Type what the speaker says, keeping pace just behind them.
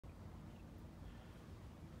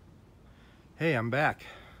Hey, I'm back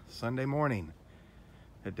Sunday morning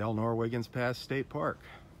at Delnor-Wiggins Pass State Park,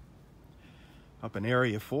 up in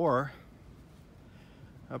Area 4,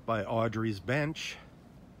 up by Audrey's bench,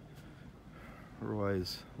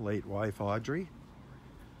 Roy's late wife Audrey.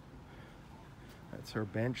 That's her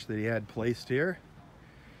bench that he had placed here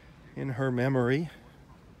in her memory.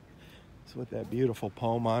 It's with that beautiful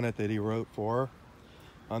poem on it that he wrote for her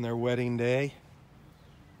on their wedding day.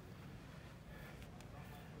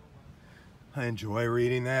 I enjoy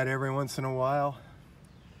reading that every once in a while.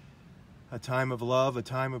 A time of love, a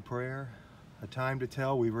time of prayer, a time to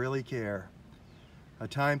tell we really care, a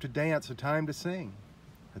time to dance, a time to sing,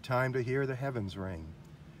 a time to hear the heavens ring,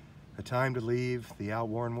 a time to leave the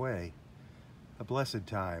outworn way, a blessed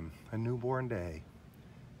time, a newborn day,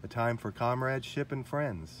 a time for comradeship and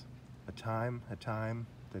friends, a time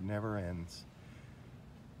that never ends.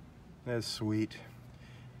 That's sweet.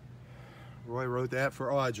 Roy wrote that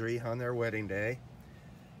for Audrey on their wedding day,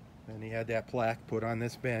 and he had that plaque put on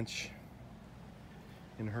this bench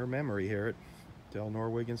in her memory here at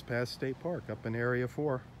Delnor-Wiggins Pass State Park up in Area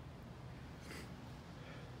 4.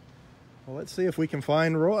 Well, let's see if we can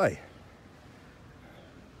find Roy.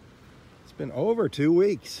 It's been over 2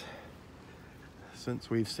 weeks since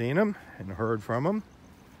we've seen him and heard from him.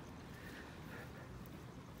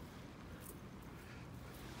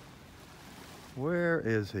 Where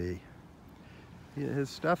is he? His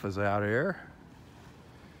stuff is out here.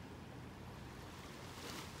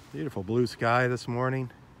 Beautiful blue sky this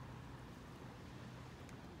morning.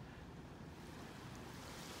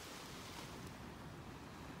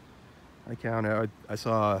 I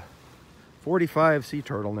saw 45 sea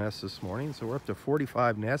turtle nests this morning, so we're up to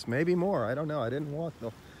 45 nests, maybe more. I don't know. I didn't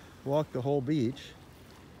walk the whole beach.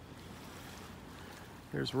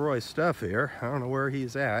 There's Roy's stuff here. I don't know where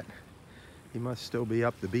he's at. He must still be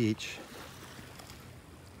up the beach.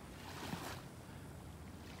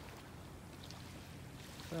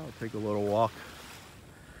 I'll take a little walk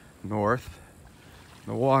north.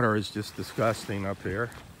 The water is just disgusting up here.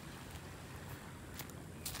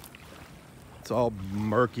 It's all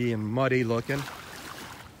murky and muddy looking.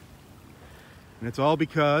 And it's all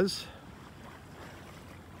because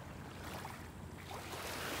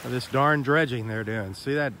of this darn dredging they're doing.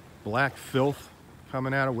 See that black filth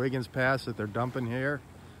coming out of Wiggins Pass that they're dumping here?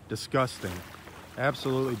 Disgusting.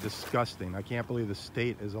 Absolutely disgusting. I can't believe the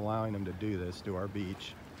state is allowing them to do this to our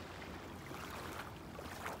beach.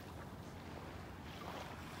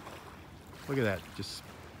 Look at that, just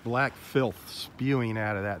black filth spewing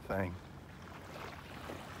out of that thing.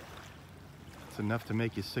 It's enough to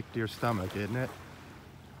make you sick to your stomach, isn't it?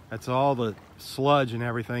 That's all the sludge and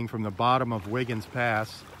everything from the bottom of Wiggins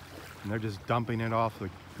Pass, and they're just dumping it off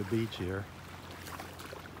the beach here.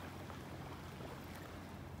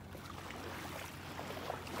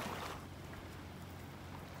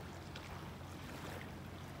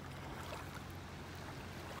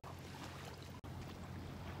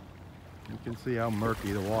 You can see how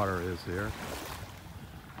murky the water is here.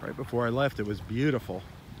 Right before I left, it was beautiful.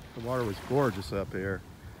 The water was gorgeous up here.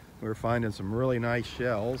 We were finding some really nice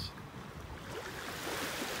shells.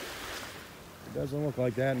 It doesn't look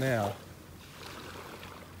like that now.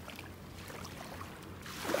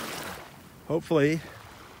 Hopefully,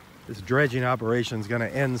 this dredging operation is going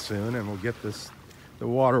to end soon, and we'll get the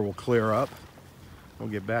water will clear up. We'll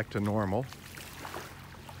get back to normal.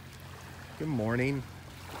 Good morning.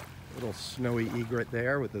 Little snowy egret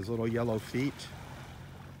there with his little yellow feet.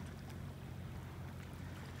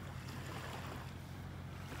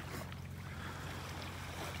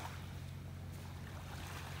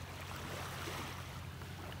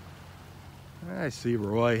 I see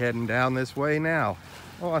Roy heading down this way now.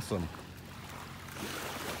 Awesome.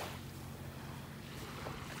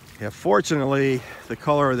 Yeah, fortunately, the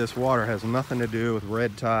color of this water has nothing to do with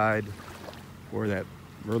red tide or that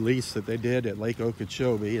release that they did at Lake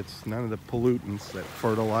Okeechobee. It's none of the pollutants, that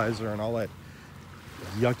fertilizer and all that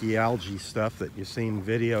yucky algae stuff that you've seen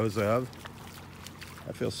videos of.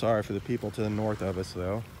 I feel sorry for the people to the north of us,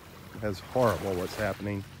 though. It's horrible what's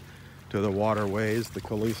happening to the waterways, the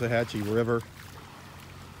Caloosahatchee River,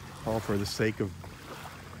 all for the sake of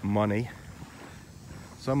money.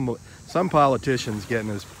 Some politicians getting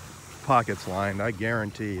his pockets lined, I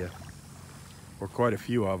guarantee you, or quite a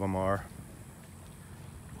few of them are.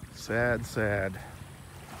 Sad, sad.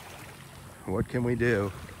 What can we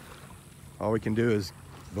do? All we can do is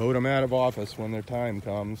vote them out of office when their time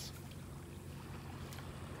comes.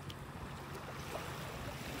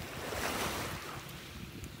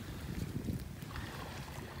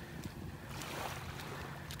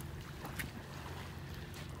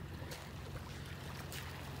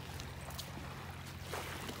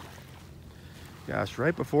 Gosh,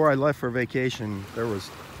 right before I left for vacation, there was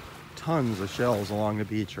tons of shells along the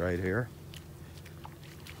beach right here.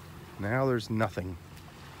 Now there's nothing.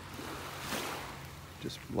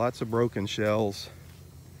 Just lots of broken shells.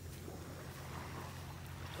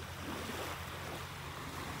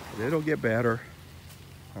 But it'll get better,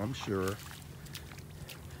 I'm sure.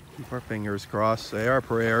 Keep our fingers crossed, say our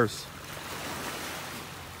prayers.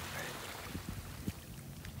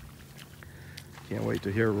 Can't wait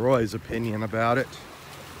to hear Roy's opinion about it.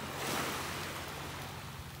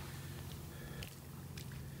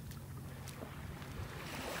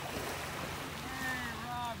 Hey,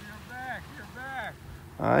 Rob, you're back. You're back.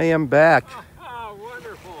 I am back. Oh,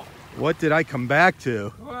 wonderful. What did I come back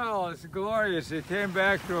to? Well, it's glorious. You came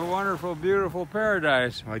back to a wonderful, beautiful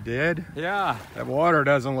paradise. I did? Yeah. That water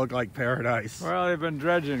doesn't look like paradise. Well, they've been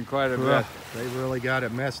dredging quite a bit. They really got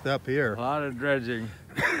it messed up here. A lot of dredging.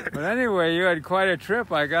 But anyway, you had quite a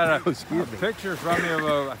trip. I got a picture from you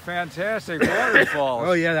of a fantastic waterfall.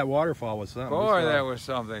 Oh yeah, that waterfall was something. Boy, that was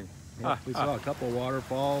something. Yeah, we saw a couple of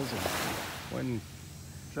waterfalls and went.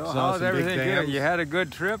 So how's everything going? You had a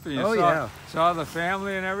good trip, and you saw the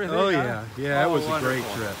family and everything. Oh yeah, yeah, it was wonderful. A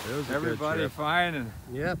great trip. It was everybody a good trip. Fine and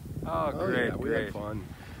yep. Oh, great, yeah, we great. had fun.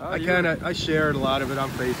 Oh, I shared a lot of it on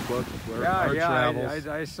Facebook. Our travels.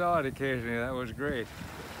 I saw it occasionally. That was great.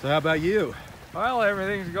 So how about you? Well,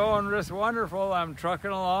 everything's going just wonderful. I'm trucking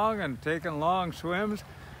along and taking long swims.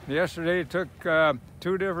 Yesterday took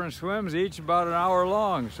 2 different swims, each about an hour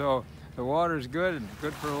long. So the water's good and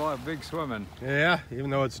good for a lot of big swimming. Yeah,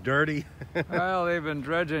 even though it's dirty. Well, they've been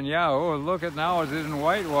dredging. Yeah. Oh, look at now. It isn't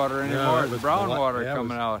white water anymore. It's brown water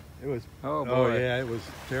coming out. It was. Oh boy. Oh yeah, it was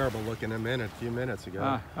terrible looking a few minutes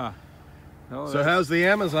ago. No, so how's the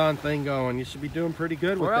Amazon thing going? You should be doing pretty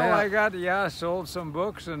good with that. Well, I sold some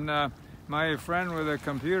books, and my friend with a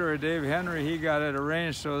computer, Dave Henry, he got it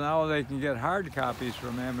arranged so now they can get hard copies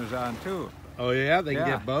from Amazon too. Oh yeah, they can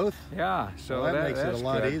get both? Yeah, so well, that makes it a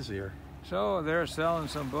lot easier. So they're selling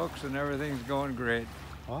some books and everything's going great.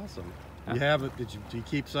 Awesome. You have it? Do you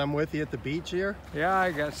keep some with you at the beach here? Yeah,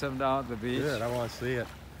 I got some down at the beach. Good, I want to see it.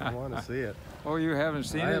 I want to see it. Oh, you haven't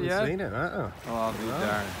seen it yet? I haven't seen it, Oh, I'll be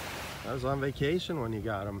darned. I was on vacation when you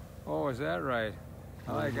got them. Oh, is that right?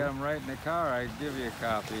 Well, I got them right in the car. I'd give you a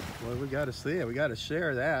copy. Well, we got to see it. We got to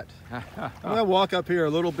share that. I'm going to walk up here a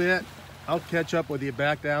little bit. I'll catch up with you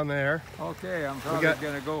back down there. Okay, I'm probably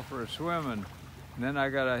going to go for a swim and then I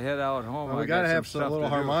got to head out home. Well, we got to have some little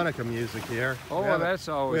harmonica music here. Oh, that's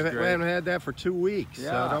always great. We haven't had that for 2 weeks.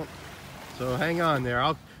 Yeah. So hang on there.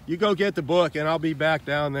 You go get the book and I'll be back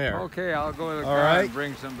down there. Okay, I'll go to the car and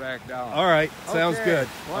bring some back down. All right, sounds good.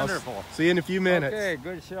 Wonderful. I'll see you in a few minutes. Okay,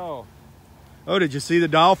 good show. Oh, did you see the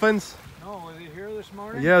dolphins? No, was he here this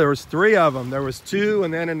morning? Yeah, there was 3 of them. There was 2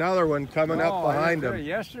 and then another one coming up behind them.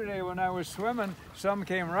 Yesterday when I was swimming, some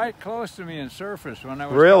came right close to me and surfaced when I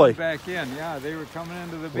was coming back in. Yeah, they were coming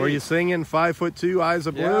into the beach. Were you singing 5'2", Eyes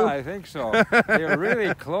of Blue? Yeah, I think so. They were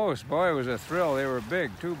really close. Boy, it was a thrill. They were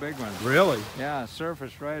big, 2 big ones. Really? Yeah,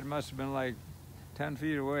 surfaced right. It must have been like 10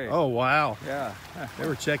 feet away. Oh, wow. Yeah. They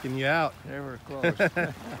were checking you out. They were close.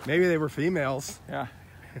 Maybe they were females. Yeah.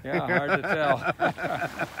 Yeah, hard to tell.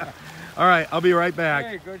 All right, I'll be right back.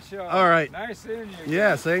 Hey, good show. All right. Nice seeing you again.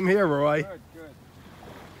 Yeah, same here, Roy. Good.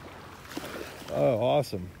 Oh,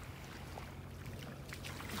 awesome.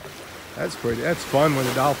 That's pretty. That's fun when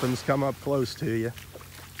the dolphins come up close to you.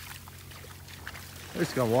 I'm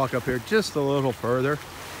just gonna walk up here just a little further.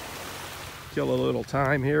 Kill a little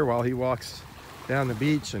time here while he walks down the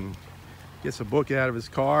beach and gets a book out of his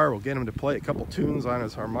car. We'll get him to play a couple tunes on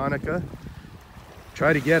his harmonica.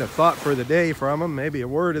 Try to get a thought for the day from him, maybe a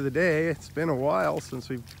word of the day. It's been a while since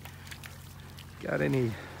we've got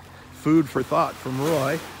any food for thought from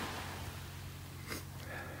Roy.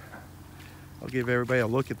 I'll give everybody a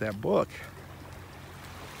look at that book.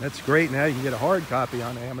 That's great. Now you can get a hard copy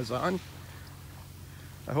on Amazon.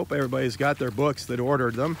 I hope everybody's got their books that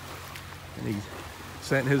ordered them. And he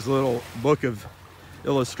sent his little book of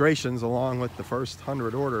illustrations along with the first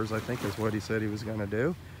 100 orders, I think is what he said he was going to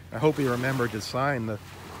do. I hope he remembered to sign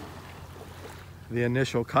the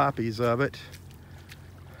initial copies of it.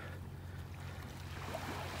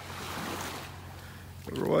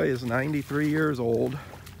 Roy is 93 years old.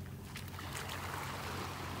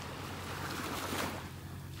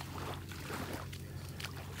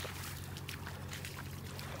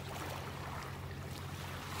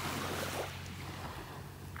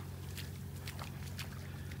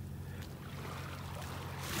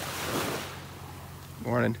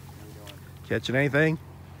 Morning. Catching anything?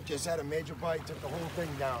 Just had a major bite, took the whole thing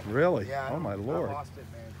down. Really? Yeah. Oh my Lord. I lost it,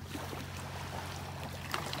 man.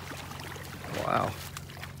 Wow.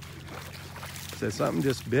 said something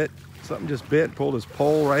just bit, pulled his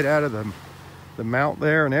pole right out of the mount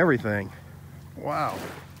there and everything. Wow.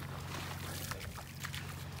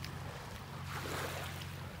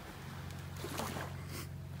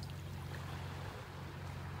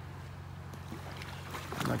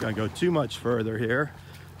 I'm not going to go too much further here.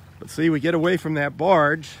 But see, we get away from that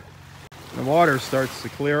barge, and the water starts to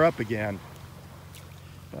clear up again.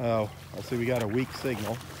 Oh, I see we got a weak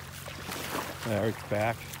signal. There, it's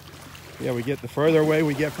back. Yeah, we get the further away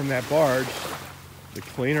we get from that barge, the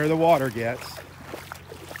cleaner the water gets.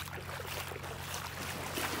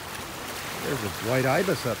 There's a white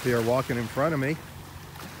ibis up here walking in front of me.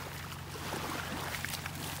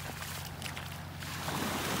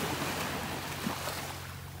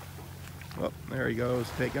 Oh, there he goes,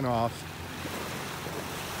 taking off.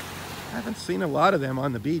 I haven't seen a lot of them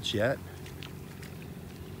on the beach yet.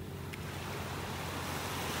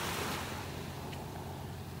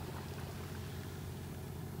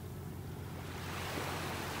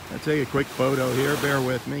 I'll take a quick photo here, bear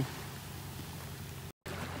with me.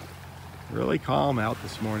 Really calm out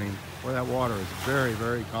this morning. Boy, that water is very,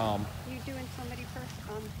 very calm. Are you doing somebody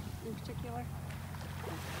first in particular?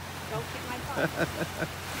 Don't get my phone.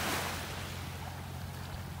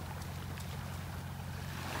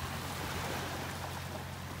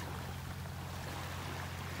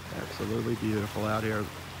 Absolutely beautiful out here.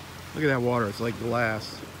 Look at that water, it's like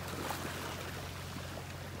glass.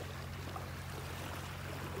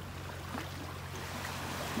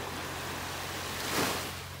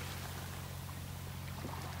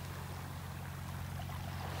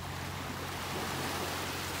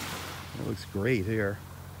 It looks great here.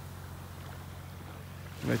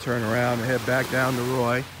 I'm going to turn around and head back down to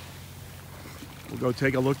Roy. We'll go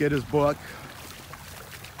take a look at his book.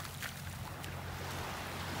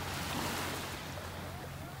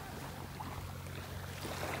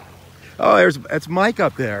 Oh, that's Mike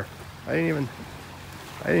up there. I didn't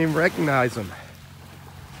even recognize him.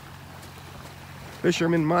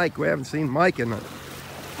 Fisherman Mike. We haven't seen Mike in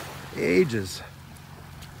ages.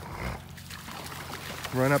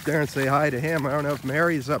 Run up there and say hi to him. I don't know if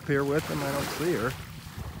Mary's up here with him. I don't see her.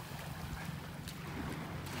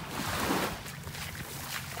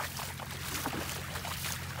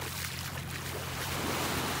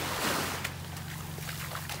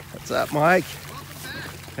 What's up, Mike?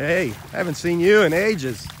 Hey, I haven't seen you in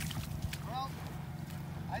ages. Well,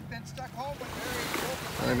 I've been stuck home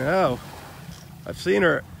with Mary. I know. I've seen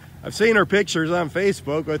her pictures on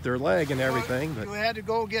Facebook with her leg and everything. But You had to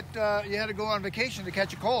go on vacation to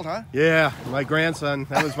catch a cold, huh? yeah, my grandson.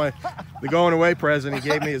 That was the going away present. He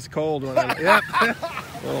gave me his cold one. Yep.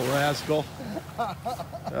 Little rascal.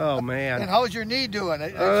 Oh man. And how's your knee doing?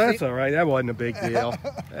 Oh, that's all right. That wasn't a big deal.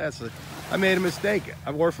 I made a mistake.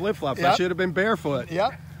 I wore flip-flops. Yep. I should have been barefoot.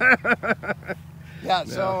 Yep. Yeah,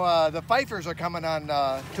 so the Pfeiffers are coming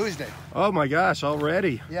on Tuesday. Oh my gosh,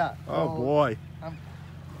 already? Yeah. Oh so boy. I'm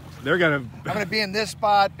I'm gonna be in this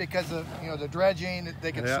spot because of the dredging.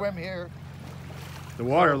 They can Yeah. swim here. The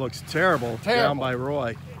water looks terrible down by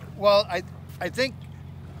Roy. Well, I think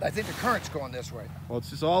the current's going this way. Well, it's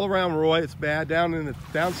just all around Roy. It's bad down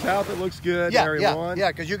south. It looks good. Yeah, Area 1. yeah,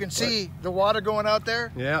 because you can see the water going out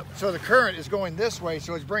there. Yeah. So the current is going this way,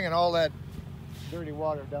 so it's bringing all that dirty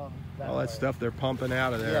water down that All that way. stuff they're pumping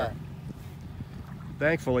out of there. Yeah.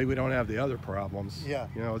 Thankfully, we don't have the other problems. Yeah.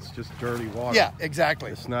 It's just dirty water. Yeah, exactly.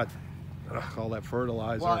 It's not all that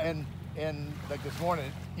fertilizer. Well, and like this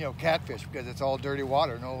morning, catfish, because it's all dirty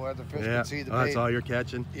water. No other fish can see the bait. That's all you're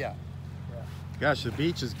catching. Yeah. Gosh, the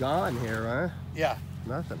beach is gone here, huh? Yeah.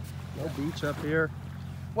 Nothing. No beach up here.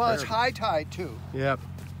 Well, it's Terrible. high tide too. Yep.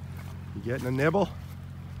 You getting a nibble?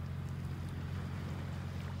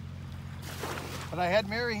 But I had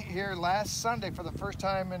Mary here last Sunday for the first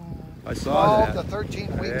time in I saw 12 that. to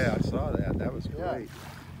 13 weeks. Yeah, I saw that. That was Yeah. great.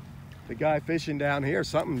 The guy fishing down here,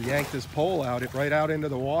 something yanked his pole right out into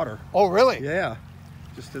the water. Oh, really? Yeah,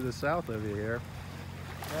 just to the south of you here.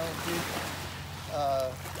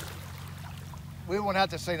 Well, we won't have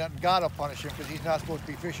to say nothing. God will punish him because he's not supposed to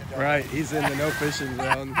be fishing down Right, he's in the no fishing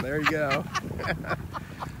zone. There you go.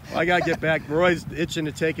 Well, I gotta get back. Roy's itching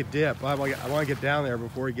to take a dip. I want to get down there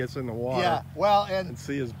before he gets in the there. water. Yeah. Well, And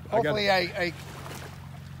see his. hopefully I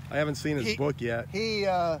haven't seen his book yet. He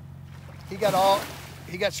got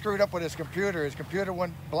screwed up with his computer. His computer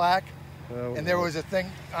went black, Oh, and there was a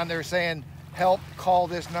thing on there saying, "Help, call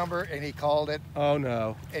this number," and he called it, Oh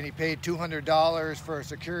no! and he paid $200 for a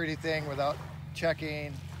security thing without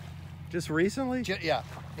checking. Just recently? Yeah.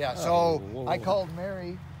 Oh, So Lord. I called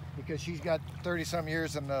Mary because she's got 30-some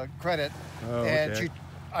years in the credit, Oh, and okay.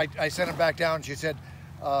 I sent him back down. She said,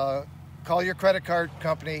 "Call your credit card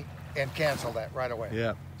company and cancel that right away.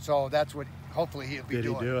 Yeah. So that's what hopefully he'll be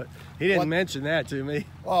doing. Did he do it? He didn't mention that to me.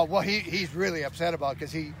 Oh, well, he's really upset about it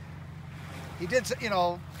because he did, you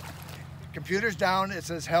know, computer's down, it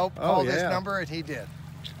says help, call this number, and he did.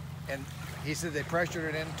 And he said they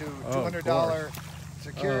pressured it into $200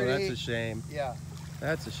 security. Oh, that's a shame. Yeah.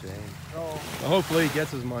 That's a shame. So Well, hopefully he gets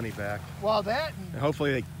his money back. well, that And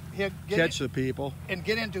hopefully he'll they catch the people. and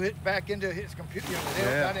get into it back into his computer. You know,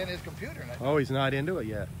 they're not in his computer. Oh, he's not into it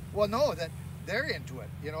yet. Well, no, that they're into it.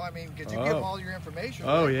 You know, I mean, because you give them all your information.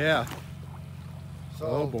 Oh, right? yeah. So,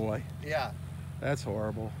 Oh, boy. Yeah. That's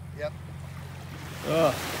horrible. Yep.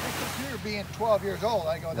 Ugh. The computer being 12 years old,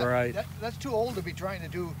 I go, Right. that's too old to be trying to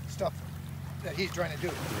do stuff that he's trying to do.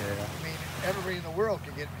 Yeah. I mean, everybody in the world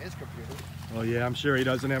can get in his computer. Oh, yeah, I'm sure he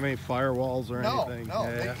doesn't have any firewalls or anything. No.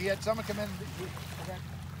 Yeah. He had someone come in, he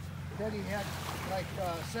said he had like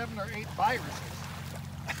 7 or 8 viruses.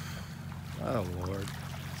 Oh, Lord.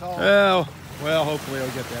 So, Oh, well, hopefully he'll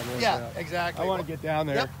get that worked out. exactly. I want to get down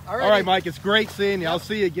there. Yep, all right, Mike, it's great seeing you. I'll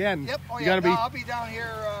see you again. Yep. Oh, you yeah. gotta be I'll be down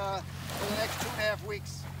here for the next 2.5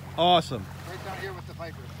 weeks. awesome. Right down here with the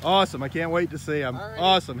Pipers. Awesome. I can't wait to see him. All right.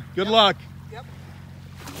 Awesome. Good luck. Yep.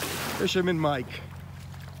 Fisherman Mike.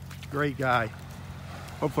 Great guy.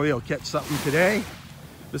 Hopefully he'll catch something today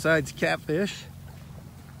besides catfish.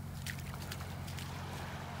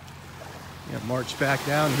 Yeah, march back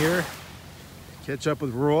down here. Catch up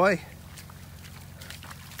with Roy.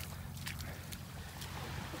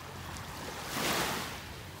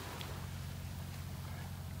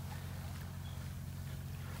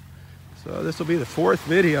 So this will be the 4th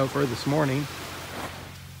video for this morning.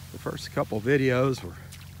 The first couple videos were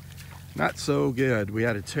not so good. We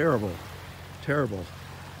had a terrible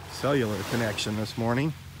cellular connection this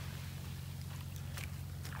morning.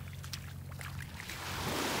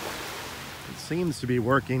 It seems to be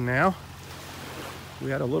working now.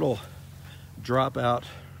 We had a little dropout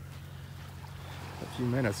a few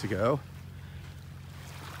minutes ago,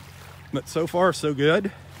 but so far so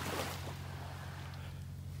good.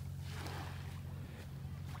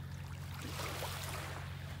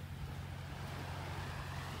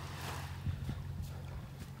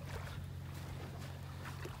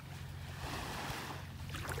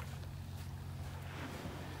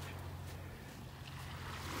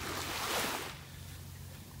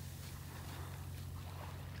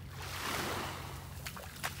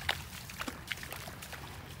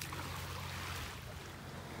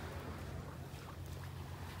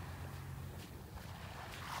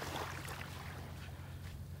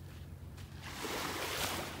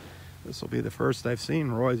 This will be the first I've seen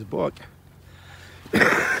Roy's book.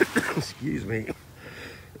 Excuse me.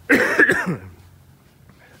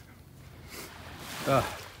 Got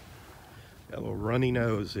a little runny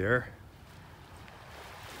nose there.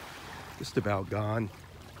 Just about gone.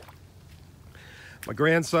 My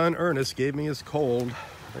grandson Ernest gave me his cold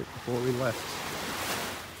right before we left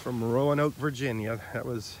from Roanoke, Virginia. That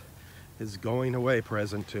was his going away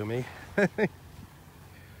present to me.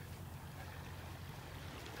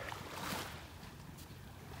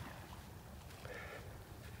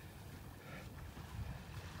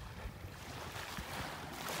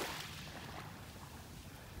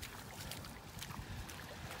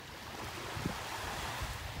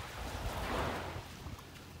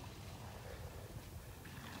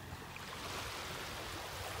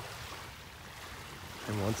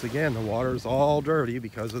 And once again, the water's all dirty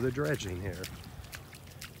because of the dredging here.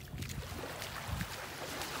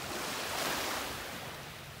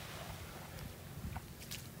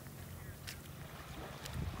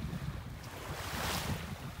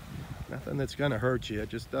 Nothing that's gonna hurt you, it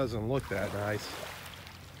just doesn't look that nice.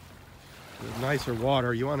 With nicer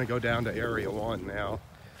water, you wanna go down to Area 1 now.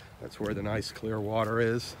 That's where the nice clear water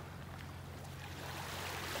is.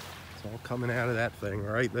 It's all coming out of that thing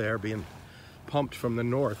right there, being pumped from the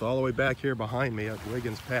north all the way back here behind me at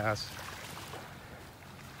Wiggins Pass.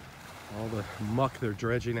 All the muck they're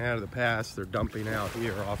dredging out of the pass, they're dumping out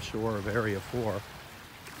here offshore of Area 4.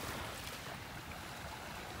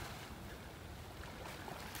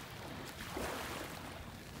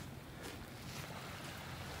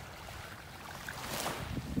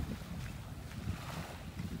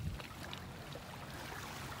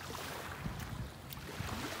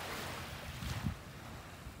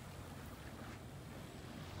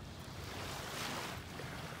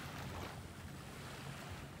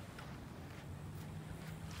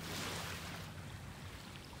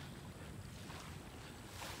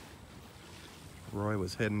 Roy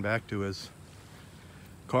was heading back to his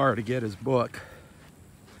car to get his book.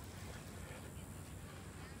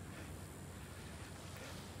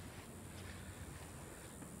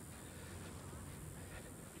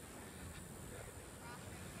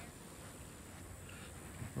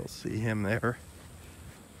 See him there.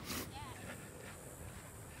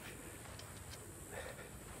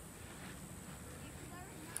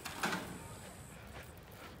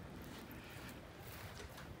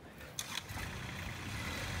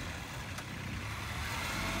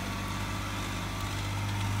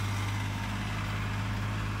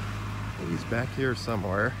 He's back here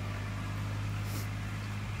somewhere.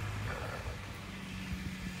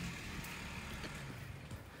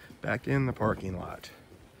 Back in the parking lot.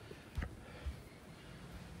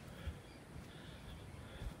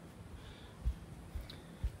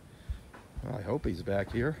 Well, I hope he's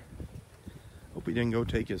back here. Hope he didn't go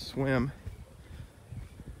take his swim.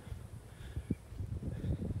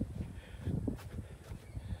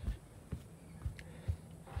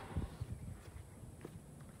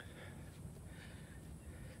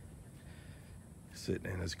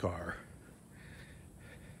 Sitting in his car.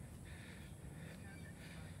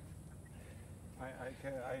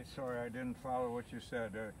 Sorry, I didn't follow what you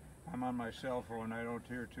said. I'm on my cell phone. I don't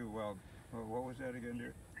hear too well. What was that again,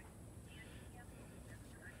 dear?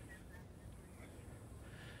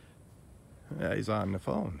 Yeah, he's on the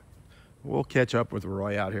phone. We'll catch up with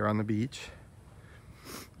Roy out here on the beach.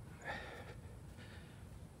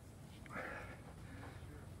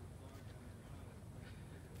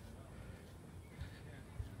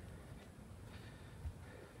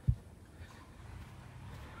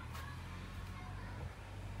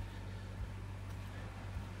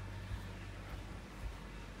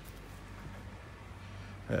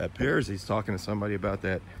 It appears he's talking to somebody about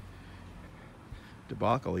that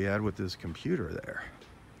debacle he had with his computer there.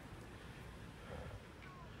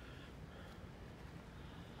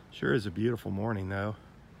 Sure is a beautiful morning though.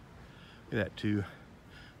 Look at that two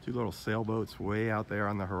little sailboats way out there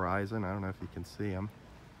on the horizon. I don't know if you can see them.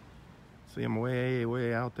 See them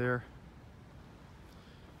way out there.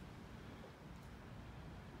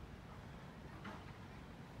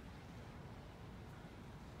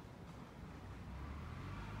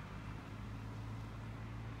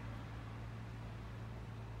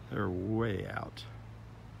 They're way out.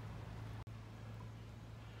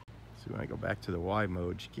 See, when I go back to the Y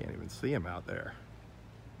mode, you can't even see them out there.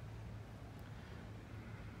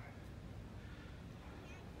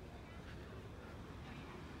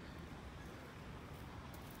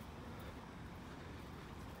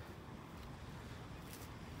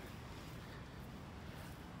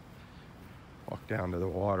 Walk down to the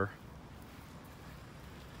water.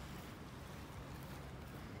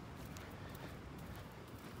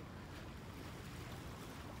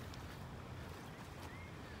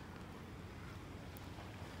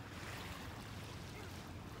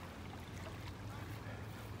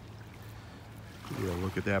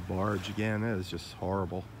 Look at that barge again. That is just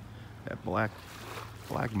horrible. That black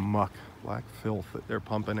muck, black filth that they're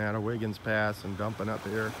pumping out of Wiggins Pass and dumping up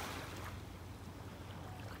here.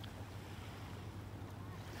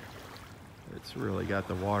 It's really got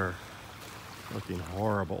the water looking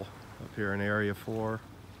horrible up here in Area 4.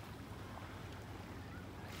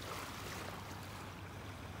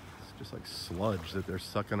 It's just like sludge that they're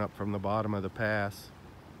sucking up from the bottom of the pass.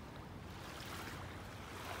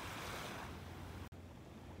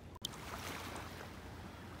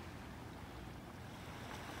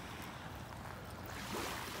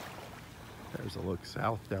 There's a look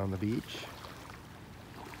south down the beach.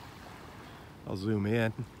 I'll zoom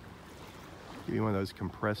in. Give you one of those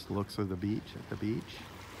compressed looks of the beach at the beach.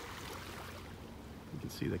 You can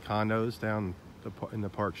see the condos down in the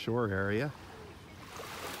Park Shore area.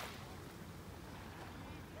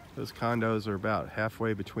 Those condos are about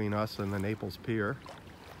halfway between us and the Naples Pier.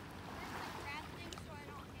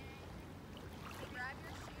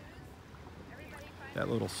 That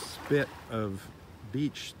little spit of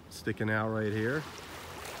beach sticking out right here,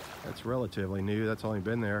 that's relatively new. That's only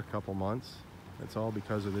been there a couple months. That's all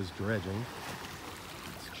because of this dredging.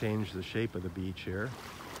 It's changed the shape of the beach here.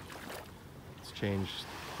 It's changed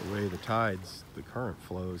the way the current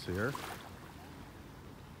flows here.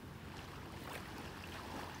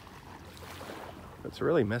 It's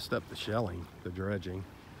really messed up the shelling, the dredging.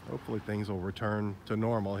 Hopefully things will return to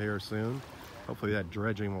normal here soon. Hopefully that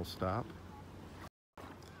dredging will stop.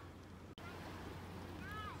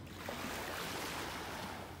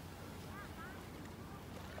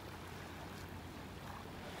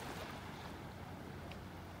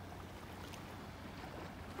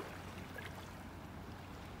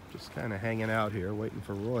 Just kind of hanging out here, waiting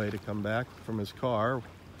for Roy to come back from his car.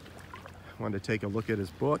 Wanted to take a look at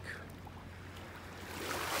his book.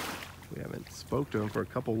 We haven't spoke to him for a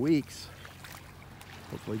couple weeks.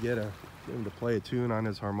 Hopefully get him to play a tune on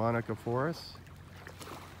his harmonica for us.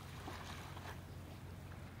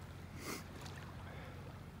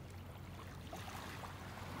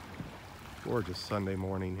 Gorgeous Sunday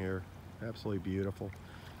morning here. Absolutely beautiful.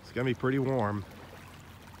 It's gonna be pretty warm.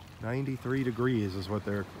 93 degrees is what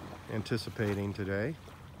they're anticipating today.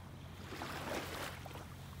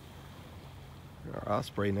 Our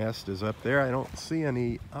osprey nest is up there. I don't see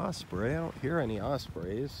any osprey. I don't hear any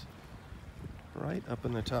ospreys. Right up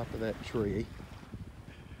in the top of that tree.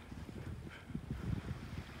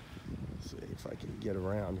 Let's see if I can get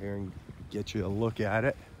around here and get you a look at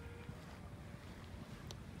it.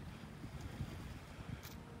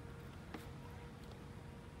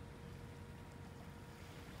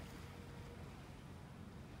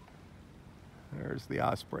 There's the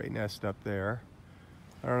osprey nest up there.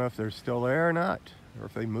 I don't know if they're still there or not, or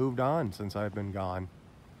if they moved on since I've been gone.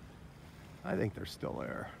 I think they're still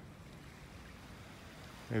there.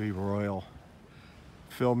 Maybe Roy will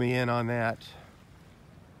fill me in on that.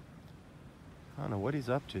 I don't know what he's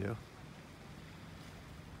up to.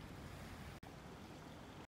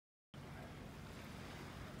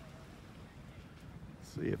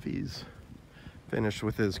 See if he's finished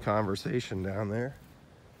with his conversation down there.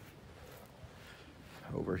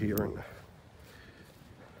 Over here in the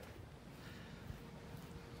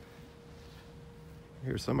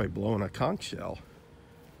here's somebody blowing a conch shell.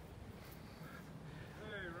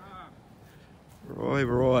 Hey, Rob.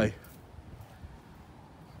 Roy. Hey,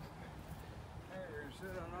 you're gonna sit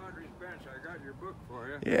on Audrey's bench. I got your book for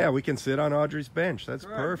you. Yeah, we can sit on Audrey's bench. That's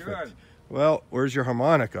Good, perfect. good. Well, where's your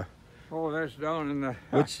harmonica? Oh, that's down in the...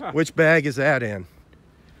 Which bag is that in?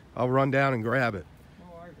 I'll run down and grab it.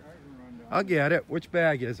 Oh, I can run down. I'll get it. Which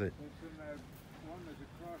bag is it? It's in that one that's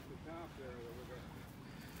across the top there with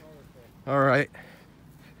the colorful. All right.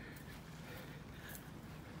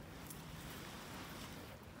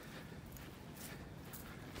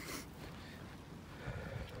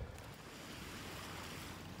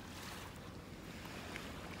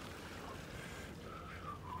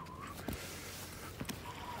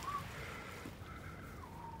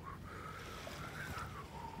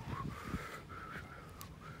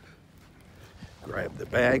 Grab the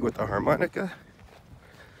bag with the harmonica.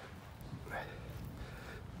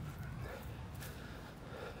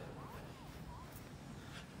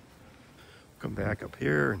 Come back up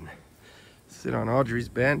here and sit on Audrey's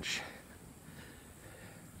bench.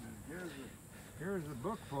 Here's the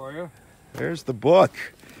book for you. There's the book.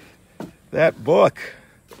 That book.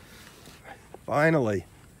 Finally.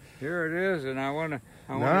 Here it is, and I want to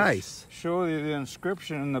Nice. show you the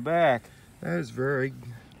inscription in the back. That is very,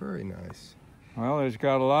 very nice. Well, it's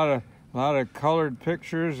got a lot of colored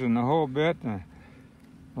pictures and the whole bit, and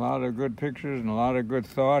a lot of good pictures and a lot of good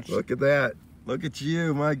thoughts. Look at that. Look at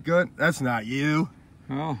you. My goodness. That's not you.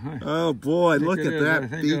 Well, Oh boy, look at that I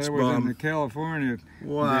think beach that was in the bum. California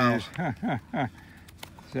Wow. days.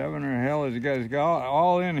 Seven hell, it's got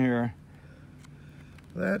all in here.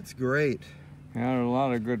 That's great. Yeah, there's a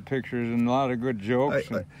lot of good pictures and a lot of good jokes.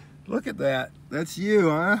 Look at that. That's you,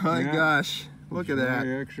 huh? My Yeah. gosh. Look at that.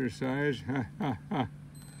 Exercise.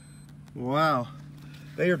 Wow.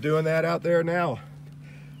 They are doing that out there now.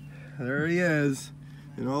 There he is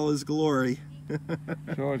in all his glory.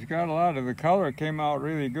 So it's got a lot of the color came out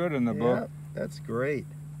really good in the book. Yeah, that's great.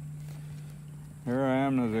 Here I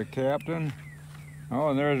am as a captain.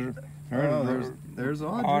 Oh, and there's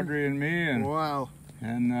Audrey. Audrey and me, and Wow.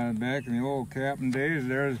 back in the old captain days,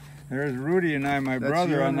 there's Rudy and I, my That's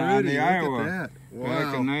brother, you on and the Rudy. Look Iowa. at that.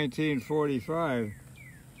 Back in Wow. 1945,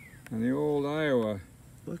 in the old Iowa.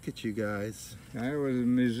 Look at you guys. Iowa's a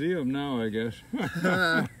museum now, I guess.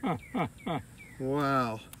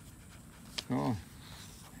 Wow. Oh,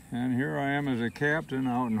 and here I am as a captain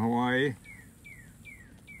out in Hawaii,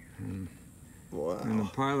 in the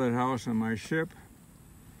Wow. pilot house on my ship.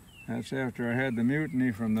 That's after I had the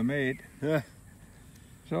mutiny from the mate. Yeah.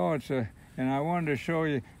 So and I wanted to show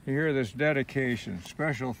you here this dedication.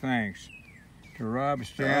 Special thanks to Robb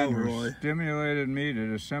Stan, Oh, who Roy. stimulated me to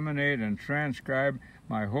disseminate and transcribe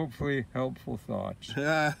my hopefully helpful thoughts.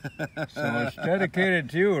 So it's dedicated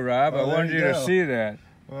to you, Rob. Well, I there wanted you you to go. see that.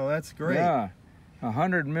 Well, that's great. Yeah.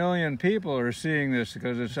 100 million people are seeing this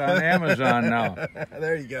because it's on Amazon now.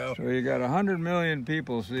 There you go. So you got 100 million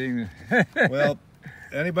people seeing this. Well,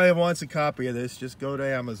 anybody who wants a copy of this, just go to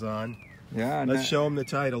Amazon. Yeah. Let's show them the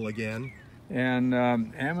title again. And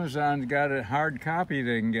Amazon's got a hard copy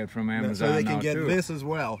they can get from Amazon So they can now, get too. this as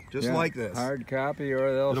well, just Yeah, like this. hard copy,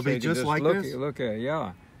 or they'll It'll say be just like look, this? Look at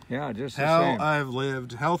yeah, just the How same. I've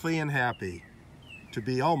lived healthy and happy to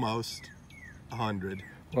be almost 100.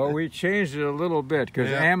 Well, we changed it a little bit because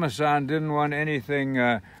Yeah. Amazon didn't want anything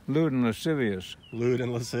lewd and lascivious. Lewd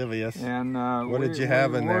and lascivious. And What did you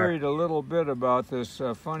have in we there? worried a little bit about this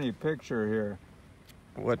funny picture here.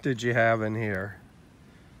 What did you have in here?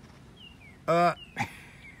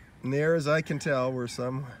 Near as I can tell, we're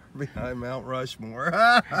somewhere behind Mount Rushmore.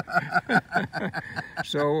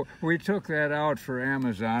 So we took that out for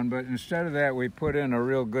Amazon, but instead of that, we put in a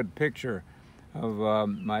real good picture of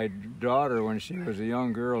my daughter when she was a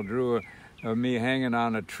young girl, drew of me hanging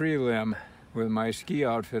on a tree limb with my ski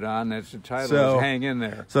outfit on. That's the title, is Hang In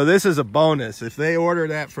There. So this is a bonus. If they order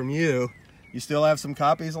that from you, you still have some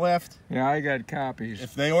copies left? Yeah, I got copies.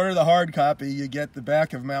 If they order the hard copy, you get the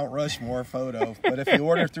back of Mount Rushmore photo. But if you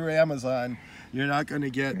order through Amazon, you're not going to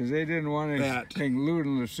get because they didn't want anything lewd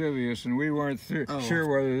and lascivious, and we weren't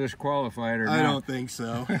sure whether this qualified or not. I don't think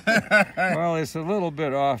so. Well, it's a little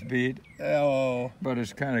bit offbeat, but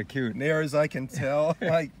it's kind of cute. Near as I can tell,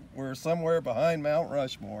 like we're somewhere behind Mount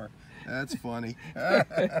Rushmore. That's funny.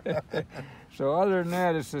 So other than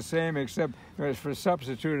that, it's the same, except for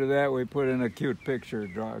substitute of that, we put in a cute picture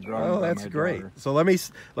drawn by that's my great. daughter. So let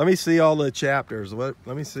me see all the chapters. Let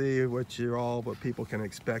me see what people can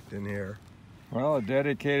expect in here. Well,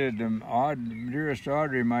 dedicated to dearest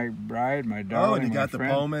Audrey, my bride, my darling. Oh, and you got the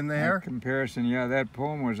friend. poem in there? Comparison, yeah, that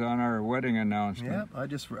poem was on our wedding announcement.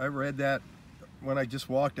 Yeah, I read that when I just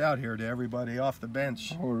walked out here to everybody off the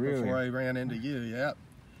bench. Oh, really? Before I ran into you. Yep.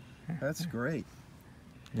 That's great.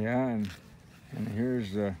 Yeah, and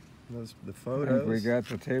here's the photos. We got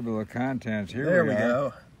the table of contents. Here there we are.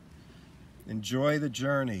 go. Enjoy the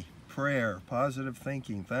journey. Prayer, positive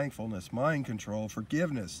thinking, thankfulness, mind control,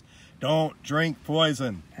 forgiveness. Don't drink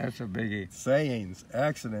poison. That's a biggie. Sayings,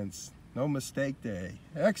 accidents, no mistake day.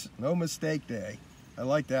 No mistake day. I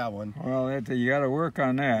like that one. Well, you got to work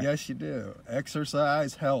on that. Yes, you do.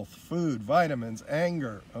 Exercise, health, food, vitamins,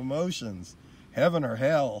 anger, emotions, heaven or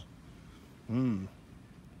hell.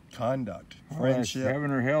 Conduct, friendship.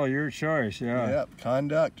 Heaven or hell, your choice, yeah. Yep,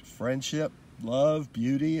 conduct, friendship, love,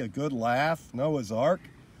 beauty, a good laugh, Noah's Ark.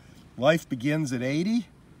 Life begins at 80.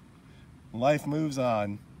 Life moves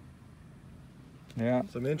on. Yeah.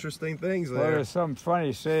 Some interesting things there. Well, there's some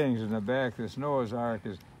funny sayings in the back. This Noah's Ark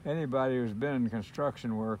is anybody who's been in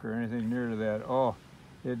construction work or anything near to that,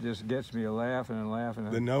 it just gets me laughing and laughing.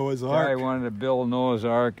 The Noah's Ark. I wanted to build Noah's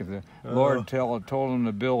Ark. The Lord told him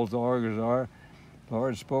to build Noah's Ark. The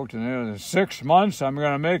Lord spoke to him, in 6 months I'm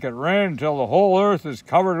going to make it rain until the whole earth is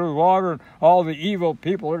covered with water and all the evil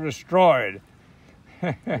people are destroyed.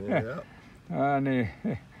 Yeah. And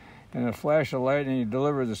in a flash of lightning, he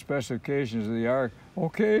delivered the specifications of the ark.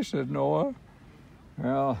 Okay, said Noah.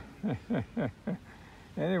 Well,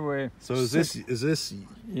 anyway. So is this?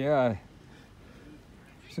 Yeah.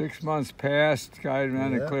 6 months passed. God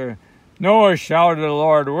made it clear. Noah shouted to the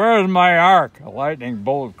Lord, "Where's my ark?" A lightning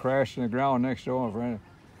bolt crashed in the ground next to him.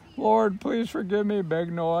 "Lord, please forgive me,"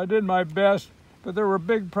 begged Noah. "I did my best, but there were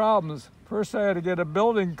big problems. First, I had to get a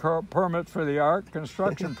building permit for the ark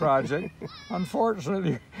construction project.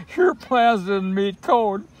 Unfortunately, your plans didn't meet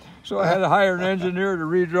code, so I had to hire an engineer to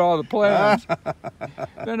redraw the plans.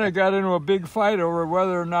 Then I got into a big fight over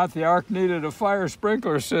whether or not the ark needed a fire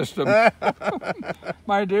sprinkler system.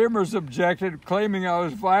 My neighbors objected, claiming I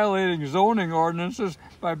was violating zoning ordinances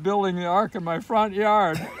by building the ark in my front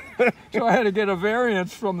yard. So I had to get a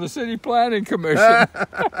variance from the city planning commission.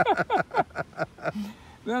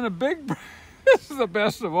 Then this is the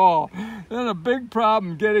best of all. Then a big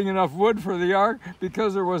problem getting enough wood for the ark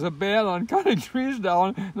because there was a ban on cutting trees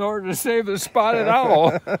down in order to save the spotted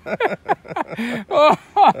owl.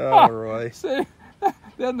 Roy. See,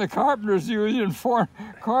 then the carpenters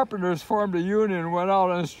formed a union and went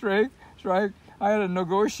out on strike. I had to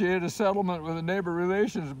negotiate a settlement with the Neighbor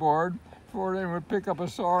Relations Board before they would pick up a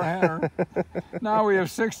sore hammer. Now we have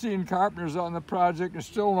 16 carpenters on the project and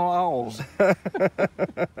still no owls.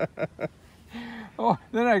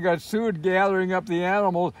 Then I got sued gathering up the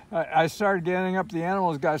animals. I started gathering up the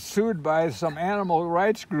animals, got sued by some animal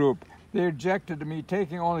rights group. They objected to me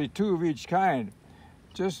taking only 2 of each kind.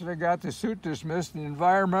 Just as I got the suit dismissed, the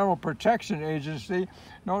Environmental Protection Agency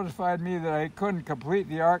notified me that I couldn't complete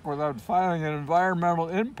the ark without filing an environmental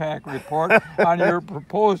impact report on your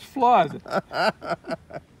proposed flood.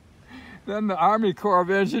 Then the Army Corps of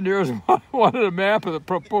Engineers wanted a map of the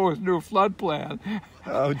proposed new flood plan.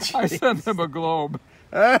 Oh, geez. I sent them a globe.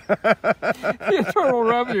 The Internal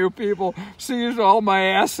Revenue people seized all my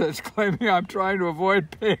assets, claiming I'm trying to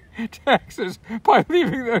avoid paying taxes by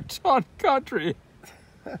leaving their country.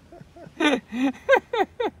 I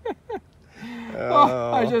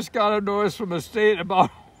just got a notice from the state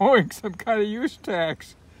about owing some kind of use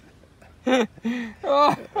tax. Roy.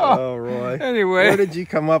 Anyway. Where did you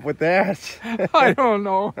come up with that? I don't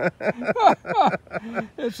know.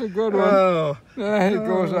 It's a good one. It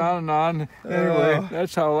goes on and on. Anyway,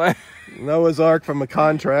 that's how Noah's Ark from a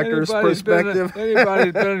contractor's perspective.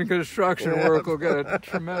 Anybody's been in construction work will get a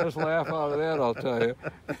tremendous laugh out of that, I'll tell you.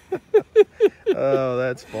 Oh,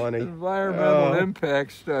 that's funny. Environmental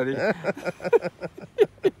impact study.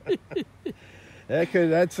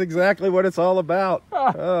 That's exactly what it's all about.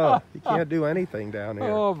 Oh, you can't do anything down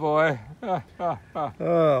here. Oh, boy.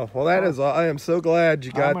 Oh, well, I am so glad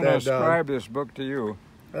you got that done. I'm going to ascribe this book to you.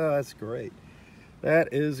 Oh, that's great.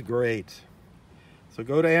 That is great. So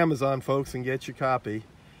go to Amazon, folks, and get your copy.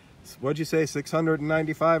 What'd you say,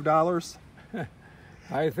 $695?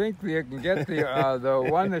 I think you can get the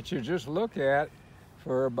one that you just look at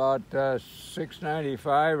for about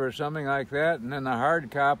 $6.95 or something like that, and then the hard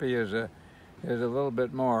copy is a little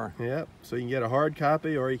bit more. Yep. So you can get a hard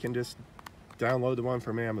copy, or you can just download the one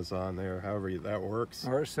from Amazon there, however that works.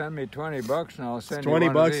 Or send me $20 and I'll send you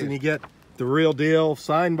 $20 one of these. And you get the real deal,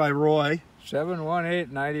 signed by Roy. 718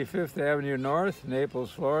 95th Avenue North, Naples,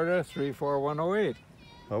 Florida, 34108.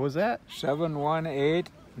 What was that?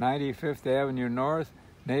 718 95th Avenue North,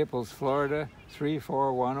 Naples, Florida,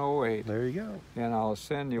 34108. There you go. And I'll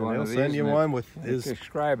send you one of these. I'll send you one with his...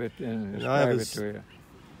 Describe it and describe it to you.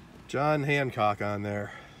 John Hancock on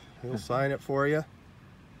there. He'll sign it for you.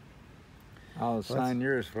 I'll sign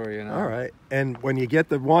yours for you now. All right. And when you get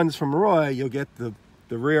the ones from Roy, you'll get the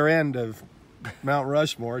rear end of Mount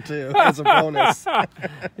Rushmore, too, as a bonus.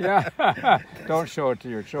 Yeah. Don't show it to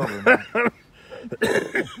your children.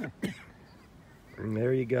 And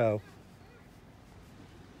there you go.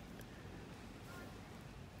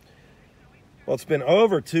 Well, it's been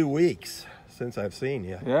over 2 weeks since I've seen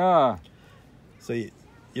you. Yeah. So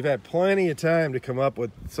you've had plenty of time to come up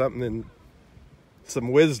with something,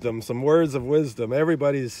 some wisdom, some words of wisdom.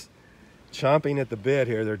 Everybody's chomping at the bit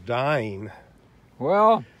here. They're dying.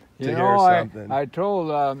 Well, you know, I told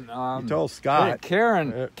you told Scott,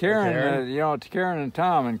 Karen, Karen and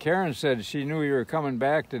Tom, and Karen said she knew you were coming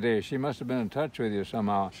back today. She must have been in touch with you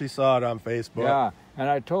somehow. She saw it on Facebook. Yeah, and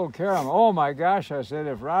I told Karen, oh my gosh, I said,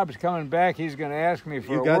 if Robb's coming back, he's going to ask me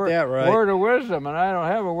for word of wisdom, and I don't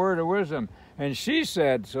have a word of wisdom. And she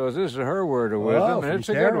said, so this is her word of wisdom, and it's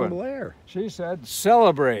a good one. Blair. She said,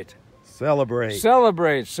 celebrate. Celebrate.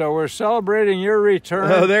 Celebrate. So we're celebrating your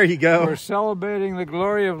return. Oh, there you go. We're celebrating the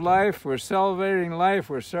glory of life. We're celebrating life.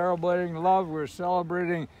 We're celebrating love. We're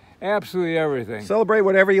celebrating absolutely everything. Celebrate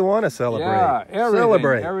whatever you want to celebrate. Yeah, everything.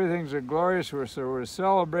 Celebrate. Everything's a glorious. We're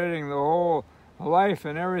celebrating the whole life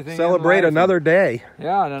and everything. Celebrate another day.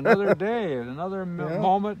 Yeah, another day, another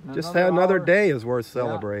moment. Just another day is worth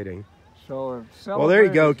celebrating. Yeah. So well, there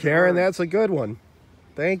you go, Karen. That's a good one.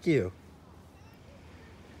 Thank you.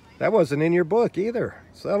 That wasn't in your book either.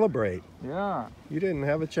 Celebrate. Yeah. You didn't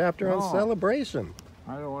have a chapter on celebration.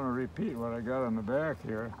 I don't want to repeat what I got on the back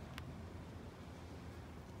here.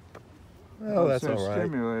 Oh, that's all right.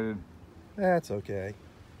 Stimulated. That's okay.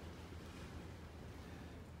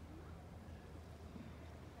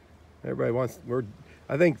 Everybody wants.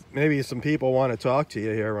 I think maybe some people want to talk to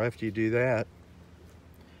you here after you do that.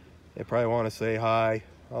 They probably want to say hi.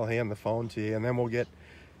 I'll hand the phone to you, and then we'll get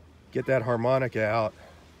that harmonica out.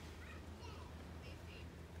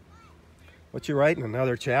 What you writing?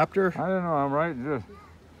 Another chapter? I don't know. I'm writing just.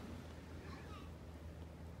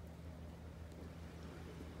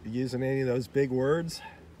 You using any of those big words?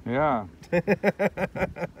 Yeah.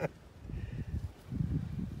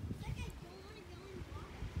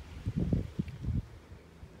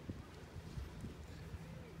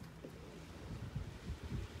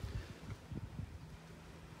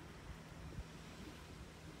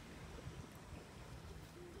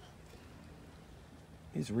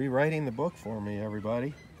 He's rewriting the book for me,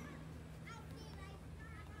 everybody.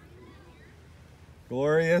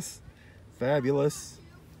 Glorious, fabulous,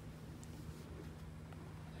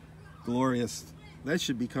 glorious. That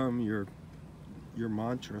should become your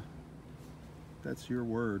mantra. That's your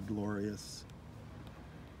word, glorious.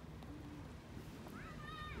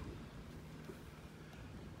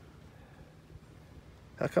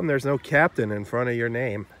 How come there's no captain in front of your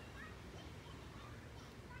name?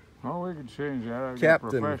 Oh, we could change that. I'm a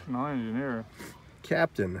professional engineer.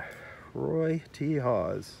 Captain Roy T.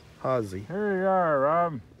 Hawsey. Here you are,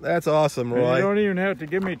 Rob. That's awesome, Roy. And you don't even have to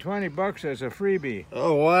give me $20 as a freebie.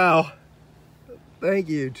 Oh, wow. Thank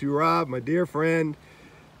you to Rob, my dear friend,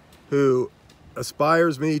 who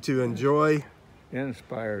inspires me to enjoy...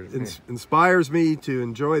 Inspires me to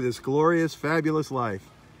enjoy this glorious, fabulous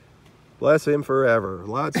life. Bless him forever.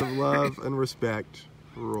 Lots of love and respect,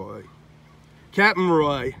 Roy. Captain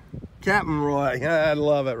Roy. Captain Roy. I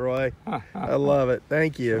love it, Roy. I love it.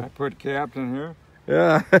 Thank you. I put Captain here.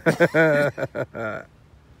 Yeah.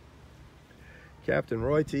 Captain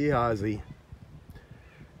Roy T. Hawsey.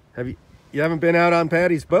 You haven't been out on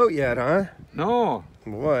Patty's boat yet, huh? No.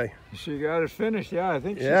 Boy. She got it finished. Yeah, I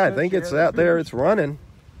think. Yeah, I think it's out there. It's running.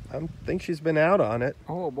 I think she's been out on it.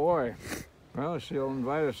 Oh boy. Well, she'll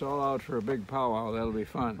invite us all out for a big powwow. That'll be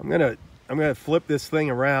fun. I'm gonna flip this thing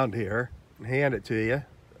around here and hand it to you.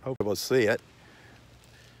 Hope we'll see it.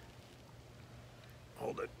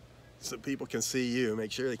 Hold it so people can see you.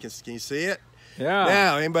 Make sure they can you see it? Yeah.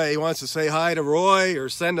 Now, anybody wants to say hi to Roy or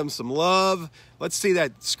send him some love, let's see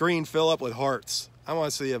that screen fill up with hearts. I want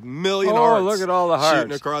to see 1,000,000 hearts. Oh, look at all the hearts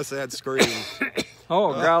shooting across that screen.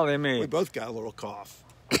 Oh, golly me. We both got a little cough.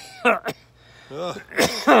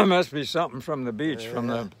 Must be something from the beach, from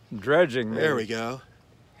the dredging. Maybe. There we go.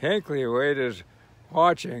 Hinkley Wade is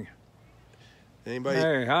watching. Anybody?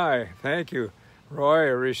 Hey, hi. Thank you. Roy,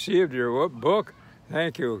 I received your book.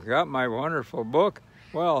 Thank you. Got my wonderful book.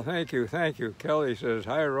 Well, thank you. Thank you. Kelly says,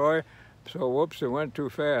 hi, Roy. So, whoops, it went too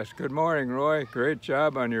fast. Good morning, Roy. Great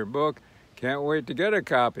job on your book. Can't wait to get a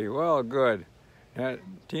copy. Well, good.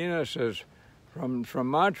 Tina says, from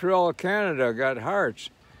Montreal, Canada, got hearts.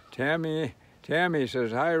 Tammy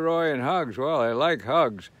says, hi, Roy, and hugs. Well, I like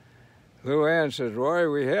hugs. Lou Ann says,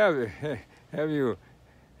 Roy, we have you.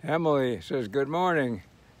 Emily says, good morning.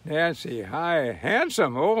 Nancy, hi.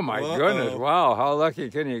 Handsome. Oh, my goodness. Wow, how lucky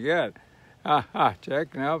can you get?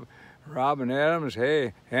 Checking up. Robin Adams,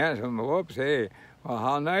 hey. Handsome. Whoops, hey. Well,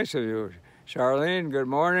 how nice of you. Charlene, good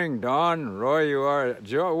morning. Dawn, Roy, you are a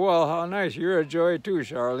joy. Well, how nice. You're a joy, too,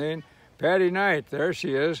 Charlene. Patty Knight, there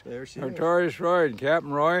she is. There she Notorious Roy and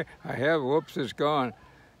Captain Roy. I have, whoops, it's gone.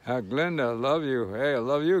 Glinda, love you. Hey, I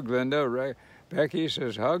love you, Glinda. Becky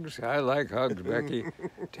says, hugs. I like hugs, Becky.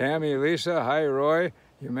 Tammy, Lisa, hi, Roy.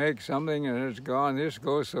 You make something and it's gone. This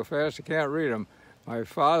goes so fast I can't read them. My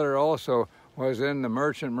father also was in the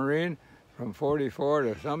Merchant Marine from 44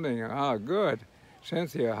 to something. Ah, good.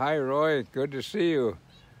 Cynthia, hi, Roy. Good to see you.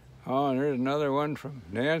 Oh, and there's another one from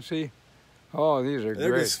Nancy. Oh, these are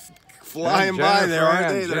They're great. Just flying by there, aren't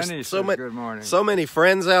they? There's so many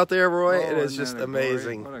friends out there, Roy. Oh, it is just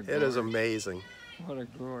amazing. It is amazing. What a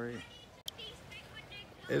glory.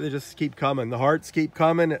 They just keep coming. The hearts keep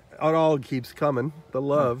coming. It all keeps coming. The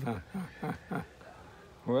love.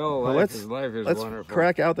 Well, life is let's wonderful.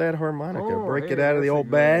 crack out that harmonica. Oh, break hey, it out of the that's a old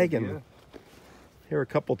good bag idea. and hear a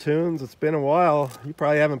couple tunes. It's been a while. You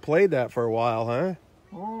probably haven't played that for a while, huh?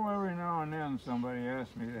 Oh, every now and then somebody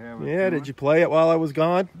asks me to have it. Yeah, did you play it while I was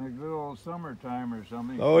gone? The good old summertime or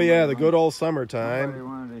something. Oh, yeah, the good old summertime. Somebody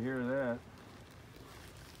wanted to hear that.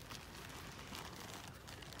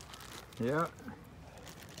 Yeah.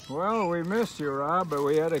 Well, we missed you, Rob, but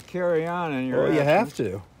we had to carry on in your Well, you absence.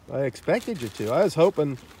 have to. I expected you to. I was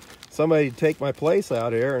hoping somebody'd take my place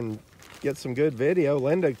out here and get some good video.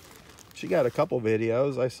 Linda, she got a couple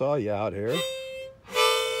videos. I saw you out here.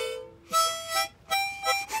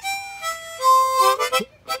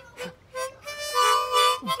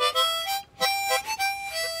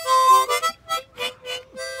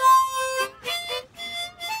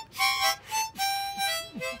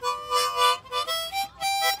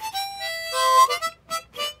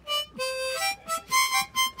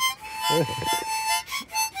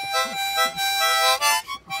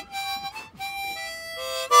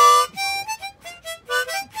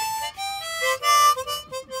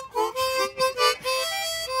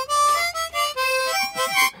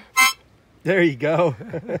 There you go.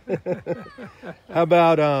 How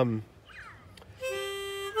about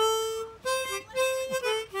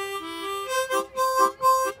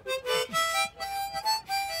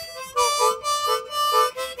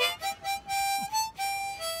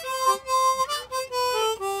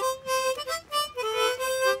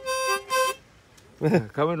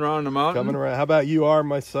coming around the mountain? coming around? How about You Are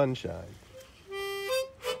My Sunshine?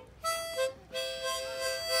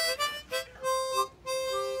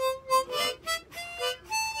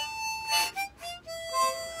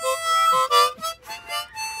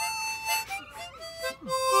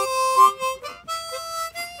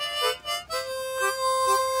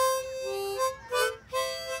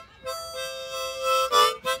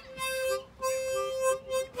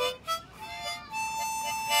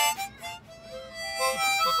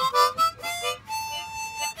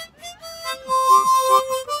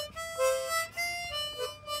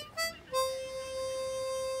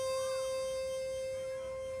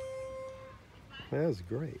 That was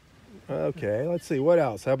great. Okay, let's see. What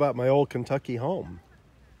else? How about My Old Kentucky Home?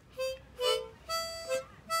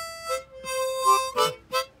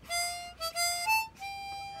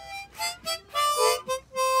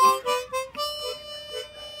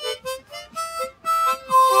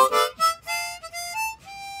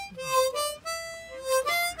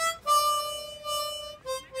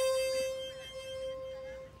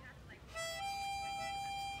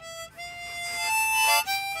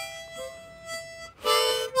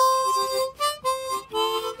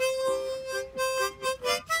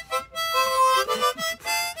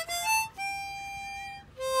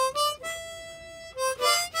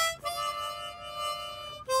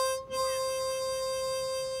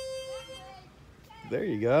 There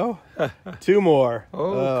you go. 2 more.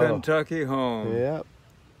 Oh, Kentucky home. Yep.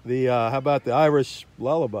 The how about the Irish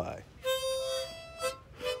lullaby?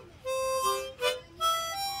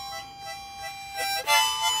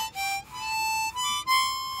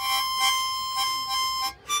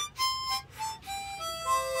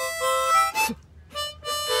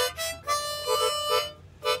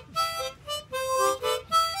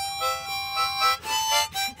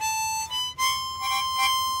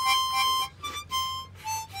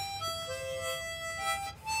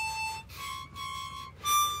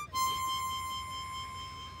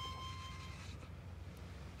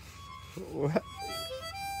 What?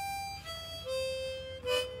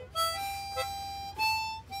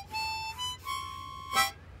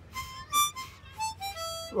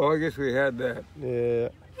 Oh, I guess we had that. Yeah.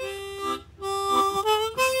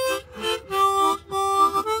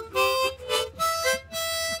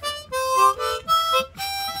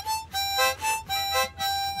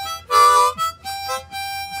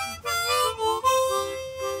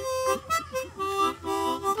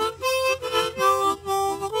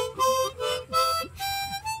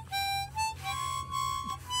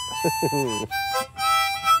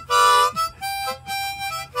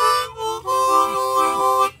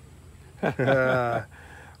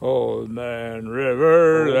 Old Man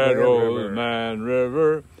River, that old man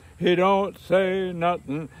River, he don't say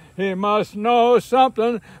nothing, he must know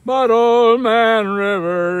something, but old man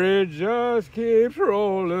River, he just keeps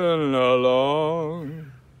rolling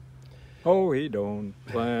along. Oh, he don't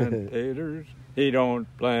plant taters, he don't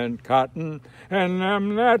plant cotton, and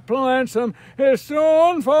them that plants them is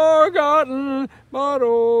soon forgotten, but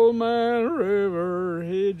old man River,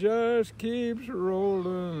 he just keeps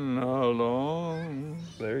rolling along.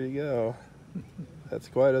 There you go. That's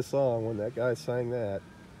quite a song when that guy sang that.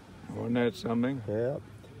 Wasn't that something? Yeah.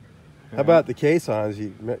 How about the caissons?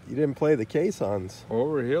 You didn't play the caissons.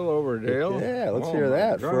 Over hill, over dale? Yeah, let's Oh, hear my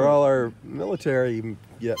that for goodness. all our military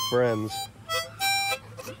friends.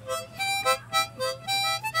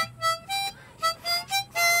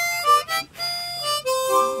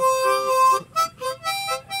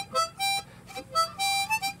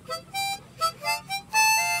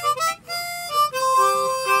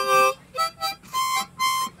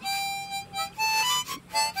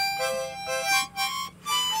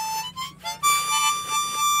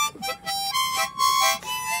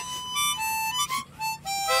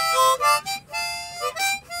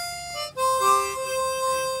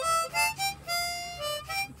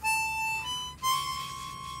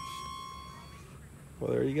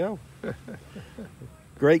 Well, there you go.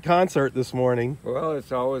 Great concert this morning, Well,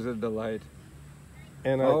 it's always a delight.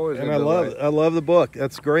 and Always a I delight. love the book.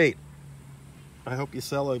 That's great. I hope you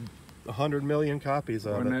sell 100 million copies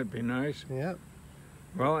of Wouldn't it. that be nice? Yeah.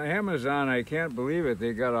 Well, Amazon, I can't believe it.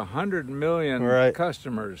 They got 100 million Right.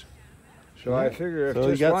 customers. So Yeah. I figure if So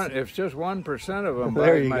you just 1% of them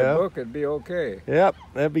There buy you my go. book, it'd be okay. Yep,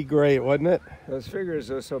 that'd be great, wouldn't it? Those figures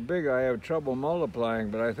are so big, I have trouble multiplying.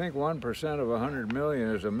 But I think 1% of 100 million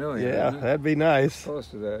is a million. Yeah, isn't it? that'd be nice. Close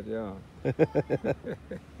to that, yeah.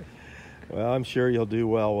 Well, I'm sure you'll do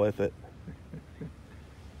well with it.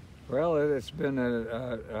 Well, it's been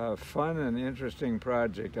a fun and interesting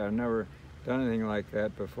project. I've never done anything like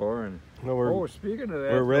that before. And Well, speaking of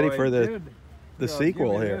that, we're ready though, for I the did,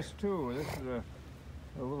 sequel give me here. This too. This is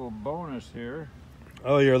a little bonus here.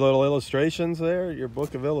 Oh, your little illustrations there? Your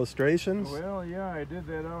book of illustrations? Well, yeah, I did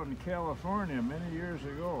that out in California many years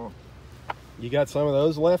ago. You got some of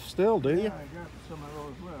those left still, do you? Yeah, I got some of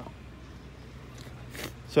those left.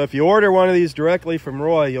 So if you order one of these directly from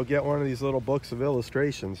Roy, you'll get one of these little books of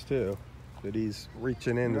illustrations too, that he's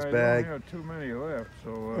reaching in his I bag. don't have too many left,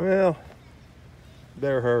 so Well,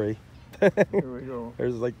 better hurry. here we go.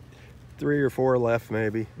 There's like 3 or 4 left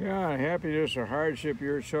maybe. Yeah, happiness or hardship,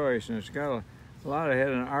 your choice, and it's got a lot of head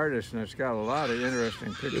an artist, and it's got a lot of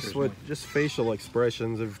interesting pictures. Just facial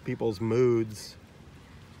expressions of people's moods.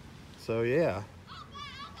 So yeah,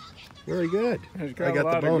 very good. And it's I got got a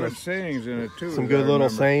lot the of bonus. good sayings in it too. Some that good I little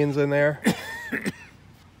remember. sayings in there.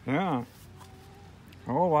 Yeah,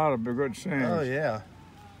 a whole lot of good sayings. Oh yeah.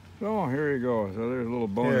 So here you go. So there's a little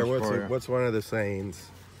bonus Here, for you. what's one of the sayings?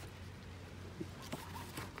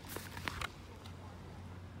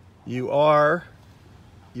 You are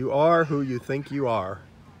who you think you are.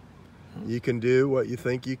 You can do what you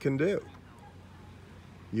think you can do.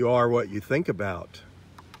 You are what you think about.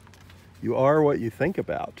 You are what you think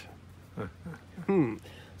about.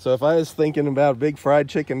 So if I was thinking about big fried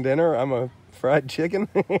chicken dinner, I'm a fried chicken.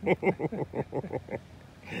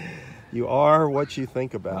 You are what you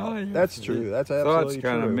think about. Oh, yeah. That's true. That's absolutely Thoughts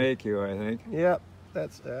kind true. of make you, I think. Yep,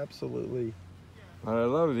 that's absolutely. But I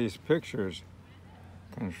love these pictures.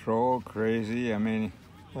 control, crazy. I mean,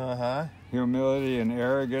 humility and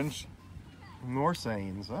arrogance. More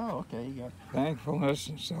sayings. Oh, okay. You got thankfulness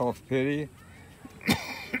and self-pity.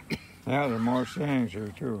 Yeah, there are more sayings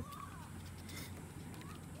here too.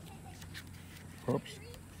 Oops.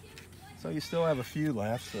 So you still have a few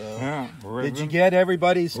left. So. Yeah. Did you get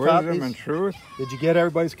everybody's copies? Wisdom and truth. Did you get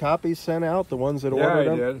everybody's copies sent out? The ones that ordered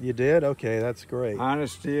them? I did. You did? Okay, that's great.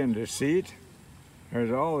 Honesty and deceit.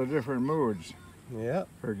 There's all the different moods. Yeah.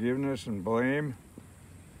 Forgiveness and blame.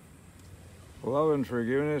 Love and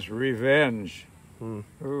forgiveness. Revenge.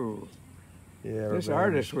 Ooh. Yeah. This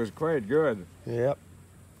artist was quite good. Yep.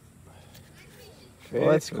 Faith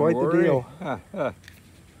Well, that's quite the deal.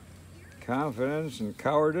 Confidence and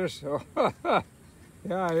cowardice. Oh,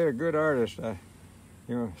 yeah, he's a good artist. You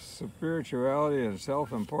know, spirituality and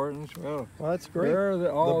self-importance. Well, that's great. They're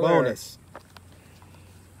the all bonus.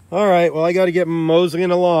 There. All right. Well, I got to get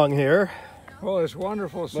moseying along here. Well, it's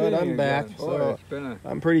wonderful seeing you. But I'm back, so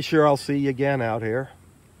I'm pretty sure I'll see you again out here.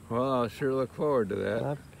 Well, I'll sure look forward to that.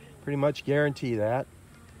 I pretty much guarantee that.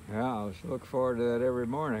 Yeah, I'll look forward to that every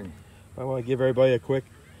morning. I want to give everybody a quick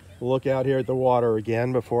look out here at the water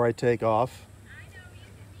again before I take off.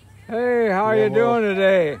 Hey, how are you doing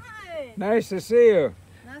today? Hi. Nice to see you.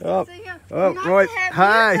 Nice to see you. Oh, nice Roy.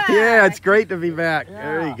 Hi. Yeah, it's great to be back. Yeah.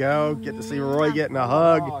 There you go. Get to see Roy getting a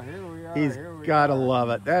hug. Oh, here we are. He's got to love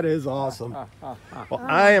it. That is awesome. Well,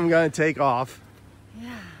 I am going to take off.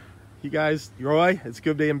 Yeah. You guys, Roy, it's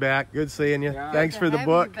good being back. Good seeing you. Yeah. Thanks for the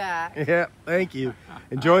book. Yeah, thank you.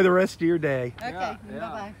 Enjoy the rest of your day. Okay,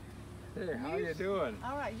 bye-bye. Hey, how you doing?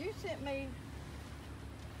 All right, you sent me,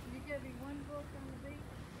 you gave me one book on the beach.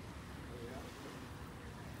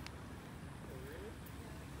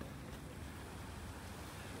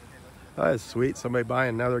 That's sweet. Somebody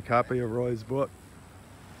buying another copy of Roy's book.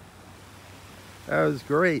 That was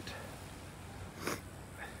great.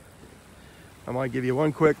 I'm going to give you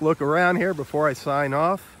one quick look around here before I sign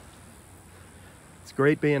off. It's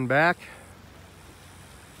great being back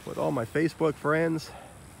with all my Facebook friends.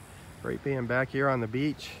 Great being back here on the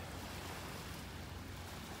beach.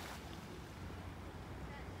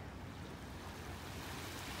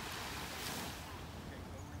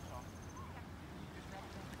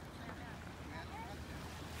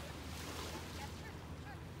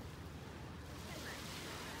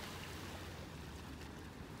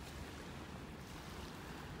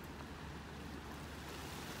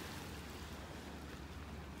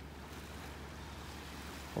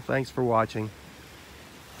 Well, thanks for watching.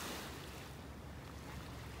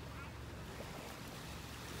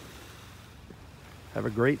 Have a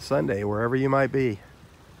great Sunday wherever you might be.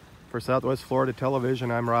 For Southwest Florida Television,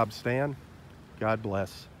 I'm Robb Stan. God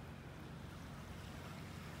bless.